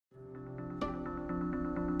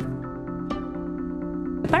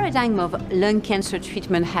paradigm of lung cancer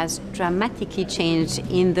treatment has dramatically changed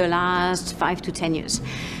in the last 5 to 10 years.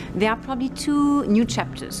 There are probably 2 new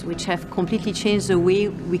chapters which have completely changed the way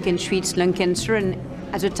we can treat lung cancer, and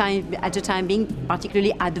at the time being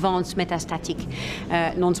particularly advanced metastatic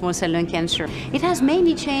non-small cell lung cancer. It has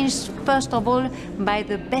mainly changed, first of all, by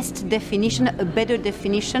the best definition, a better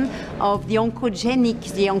definition of the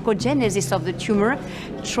oncogenesis of the tumor,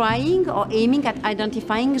 trying or aiming at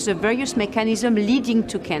identifying the various mechanisms leading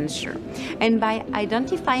to cancer. And by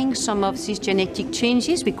identifying some of these genetic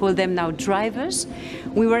changes, we call them now drivers,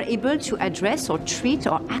 we were able to address or treat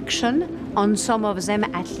or action on some of them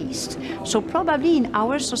at least. So probably in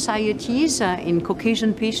our societies, in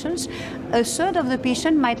Caucasian patients, a third of the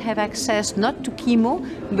patient might have access not to chemo,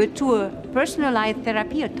 but to a personalized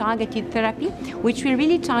therapy, a targeted therapy, which will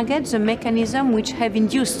really target the mechanism which have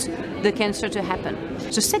induced the cancer to happen.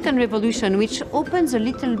 The second revolution, which opens a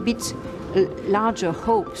little bit larger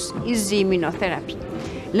hopes, is the immunotherapy.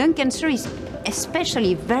 Lung cancer is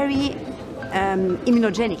especially very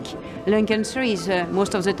immunogenic. Lung cancer is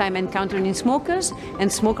most of the time encountered in smokers,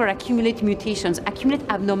 and smokers accumulate mutations, accumulate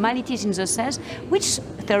abnormalities in the cells, which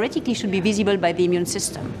theoretically should be visible by the immune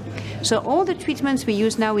system. So all the treatments we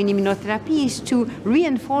use now in immunotherapy is to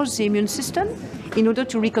reinforce the immune system in order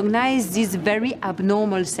to recognize these very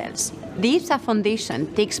abnormal cells. The IPSA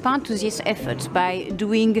Foundation takes part to this effort by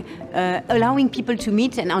allowing people to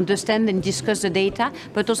meet and understand and discuss the data,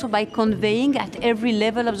 but also by conveying at every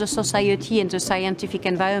level of the society and the scientific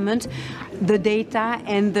environment the data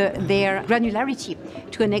and their granularity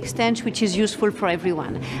to an extent which is useful for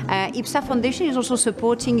everyone. IPSA Foundation is also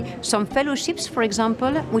supporting some fellowships, for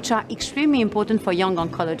example, which are extremely important for young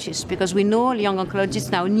oncologists, because we know young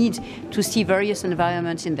oncologists now need to see various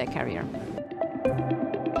environments in their career.